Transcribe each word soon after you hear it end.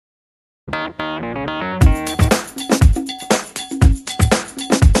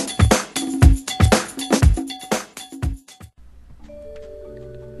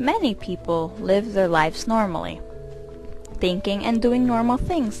Many people live their lives normally, thinking and doing normal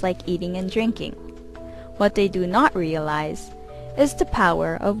things like eating and drinking. What they do not realize is the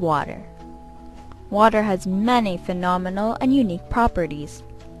power of water. Water has many phenomenal and unique properties.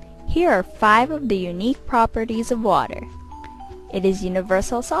 Here are 5 of the unique properties of water. It is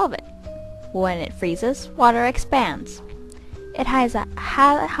universal solvent. When it freezes, water expands. It has a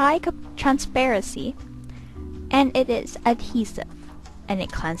high transparency, and it is adhesive, and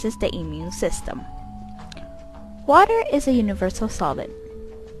it cleanses the immune system. Water is a universal solvent.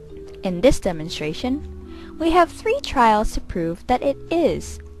 In this demonstration, we have 3 trials to prove that it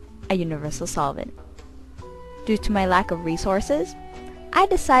is a universal solvent. Due to my lack of resources, I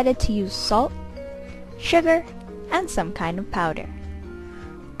decided to use salt, sugar, and some kind of powder.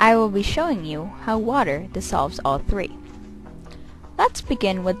 I will be showing you how water dissolves all 3. Let's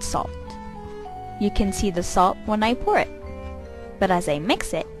begin with salt. You can see the salt when I pour it, but as I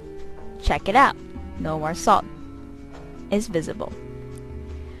mix it, check it out, no more salt is visible.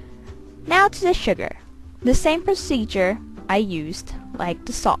 Now to the sugar. The same procedure I used like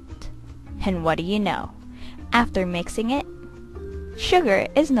the salt. And what do you know? After mixing it, sugar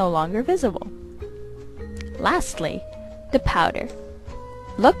is no longer visible. Lastly, the powder.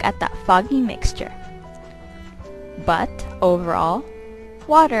 Look at that foggy mixture. But overall,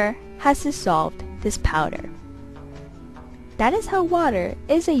 water has dissolved this powder. That is how water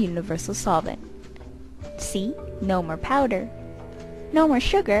is a universal solvent. See, no more powder, no more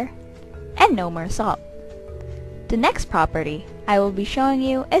sugar, and no more salt. The next property I will be showing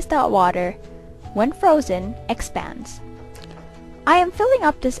you is that water, when frozen, expands. I am filling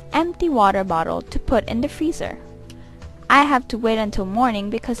up this empty water bottle to put in the freezer. I have to wait until morning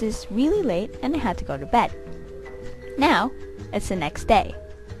because it's really late and I had to go to bed. Now, it's the next day.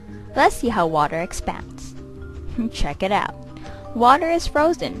 Let's see how water expands. Check it out. Water is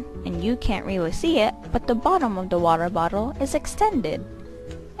frozen and you can't really see it, but the bottom of the water bottle is extended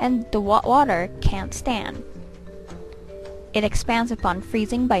and the water can't stand. It expands upon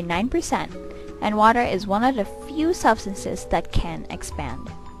freezing by 9%, and water is one of the few substances that can expand.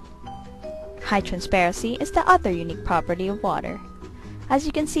 High transparency is the other unique property of water. As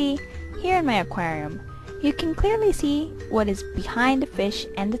you can see here in my aquarium, you can clearly see what is behind the fish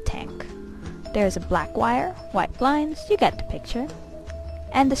and the tank. There is a black wire, white blinds, you get the picture.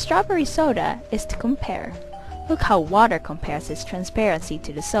 And the strawberry soda is to compare. Look how water compares its transparency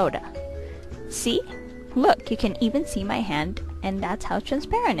to the soda. See? Look, you can even see my hand, and that's how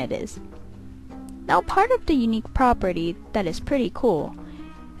transparent it is. Now, part of the unique property that is pretty cool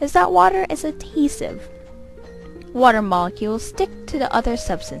is that water is adhesive. Water molecules stick to the other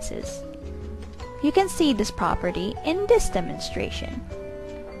substances. You can see this property in this demonstration.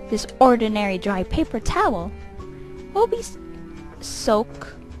 This ordinary dry paper towel will be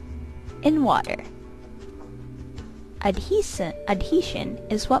soaked in water. Adhesion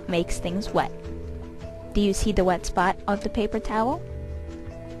is what makes things wet. Do you see the wet spot of the paper towel?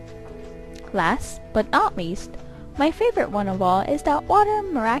 Last but not least, my favorite one of all is that water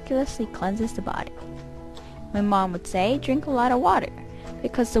miraculously cleanses the body. My mom would say drink a lot of water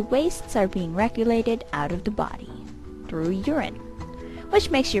because the wastes are being regulated out of the body through urine, which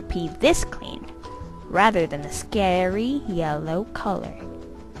makes your pee this clean rather than a scary yellow color.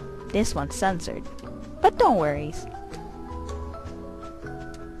 This one's censored, but don't worry.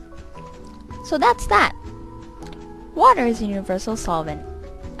 So that's that. Water is a universal solvent.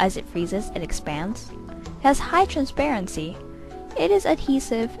 As it freezes, it expands. It has high transparency. It is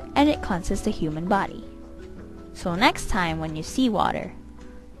adhesive and it cleanses the human body. So next time when you see water,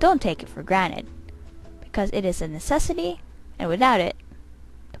 don't take it for granted because it is a necessity, and without it,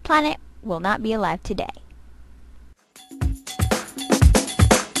 the planet will not be alive today.